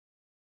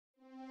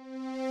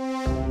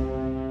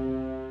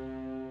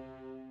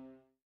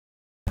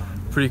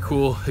pretty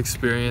cool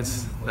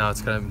experience. Now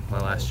it's kind of my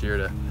last year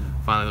to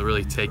finally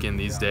really take in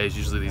these days.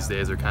 Usually these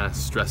days are kind of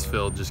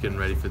stress-filled, just getting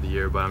ready for the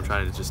year, but I'm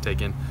trying to just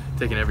take in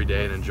every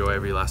day and enjoy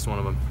every last one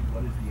of them.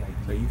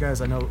 So you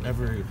guys, I know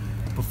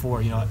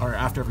before, or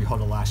after every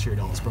huddle last year, it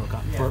always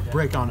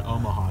break on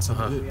Omaha. So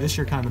this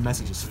year, kind of the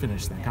message is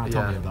finished. Then, kind of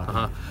tell me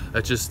about that.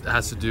 It just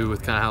has to do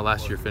with kind of how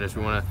last year finished.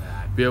 We want to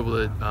be able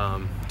to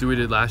do what we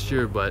did last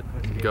year, but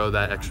go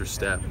that extra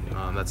step.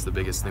 That's the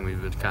biggest thing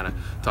we've been kind of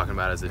talking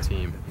about as a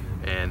team.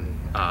 And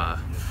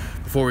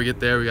before we get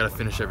there, we got to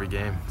finish every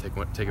game.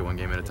 Take it one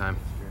game at a time.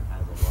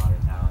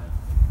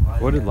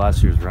 What did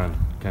last year's run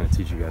kind of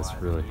teach you guys,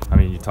 really? I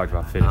mean, you talked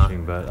about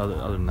finishing, but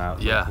other than that,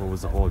 what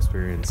was the whole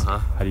experience? How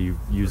do you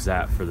use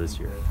that for this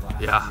year?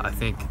 Yeah, I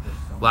think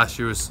last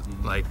year was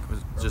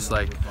just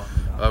like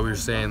we were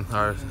saying,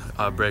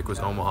 our break was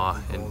Omaha,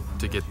 and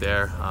to get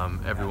there,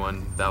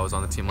 everyone that was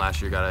on the team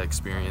last year got to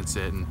experience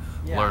it and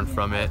learn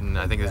from it. And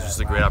I think it's just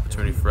a great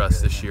opportunity for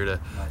us this year to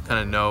kind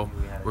of know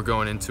we're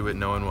going into it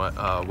knowing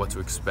what to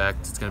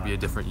expect. It's going to be a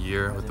different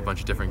year with a bunch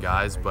of different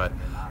guys, but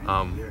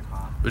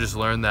we just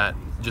learned that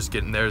just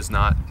getting there is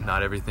not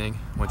everything.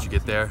 Once you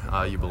get there,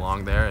 you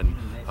belong there, and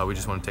we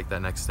just want to take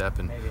that next step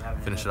and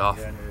finish it off.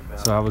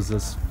 So how was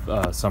this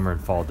summer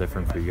and fall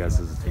different for you guys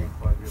as a team?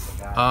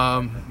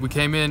 We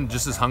came in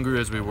just as hungry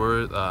as we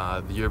were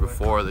the year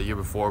before. The year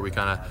before we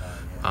kind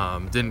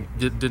of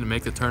didn't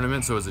make the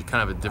tournament, so it was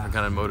kind of a different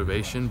kind of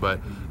motivation. But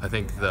I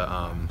think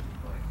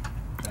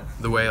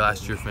the way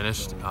last year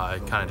finished,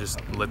 it kind of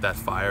just lit that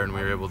fire, and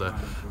we were able to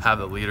have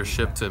the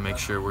leadership to make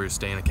sure we were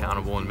staying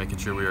accountable and making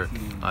sure we were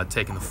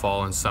taking the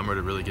fall and summer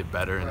to really get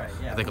better. And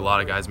I think a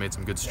lot of guys made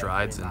some good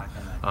strides, and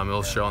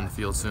it'll show on the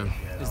field soon.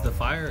 Is the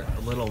fire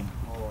a little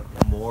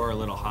more, a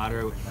little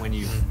hotter when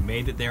you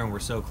made it there and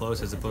were so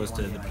close as opposed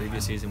to the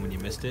previous season when you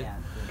missed it?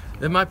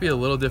 It might be a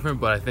little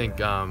different, but I think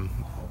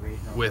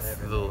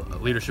with the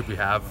leadership we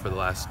have for the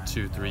last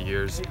 2-3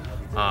 years,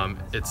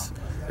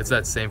 it's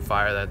that same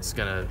fire that's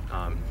gonna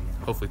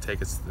hopefully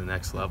take us to the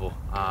next level.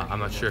 I'm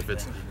not sure if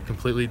it's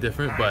completely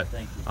different, but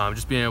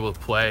just being able to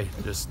play,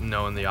 just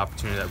knowing the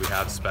opportunity that we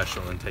have is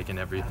special, and taking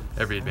every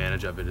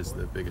advantage of it is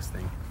the biggest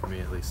thing for me,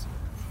 at least.